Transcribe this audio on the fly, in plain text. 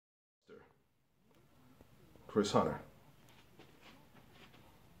Chris Hunter.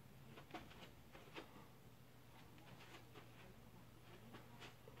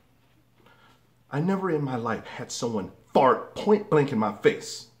 I never in my life had someone fart point blank in my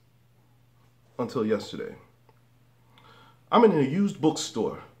face until yesterday. I'm in a used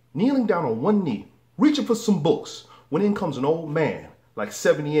bookstore, kneeling down on one knee, reaching for some books, when in comes an old man, like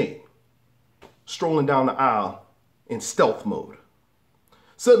 78, strolling down the aisle in stealth mode.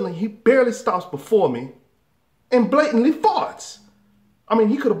 Suddenly, he barely stops before me and blatantly farts. I mean,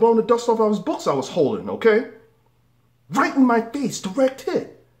 he could have blown the dust off of his books I was holding, okay? Right in my face, direct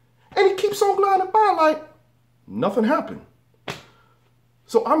hit. And he keeps on gliding by like nothing happened.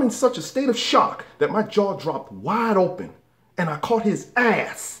 So I'm in such a state of shock that my jaw dropped wide open and I caught his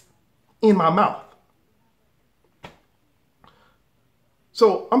ass in my mouth.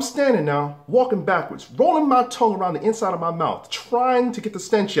 So I'm standing now, walking backwards, rolling my tongue around the inside of my mouth, trying to get the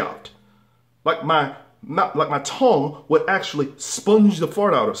stench out. Like my tongue would actually sponge the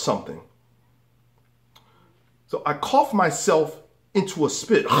fart out of something. So I cough myself into a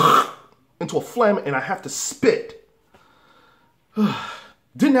spit, into a phlegm, and I have to spit.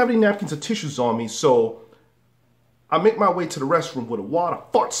 Didn't have any napkins or tissues on me, so I make my way to the restroom with a wad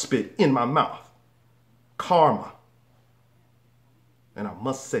of fart spit in my mouth. Karma. And I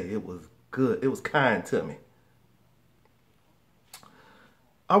must say, it was good. It was kind to me.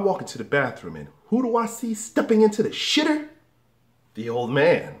 I walk into the bathroom, and who do I see stepping into the shitter? The old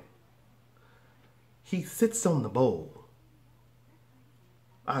man. He sits on the bowl.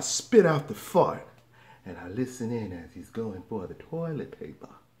 I spit out the fart, and I listen in as he's going for the toilet paper.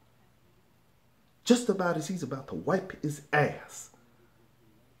 Just about as he's about to wipe his ass,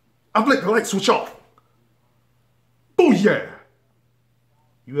 I flick the light switch off. Booyah!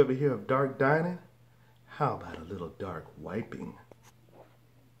 You ever hear of dark dining? How about a little dark wiping?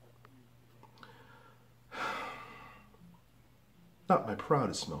 Not my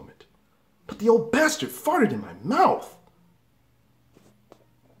proudest moment, but the old bastard farted in my mouth.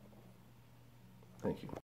 Thank you.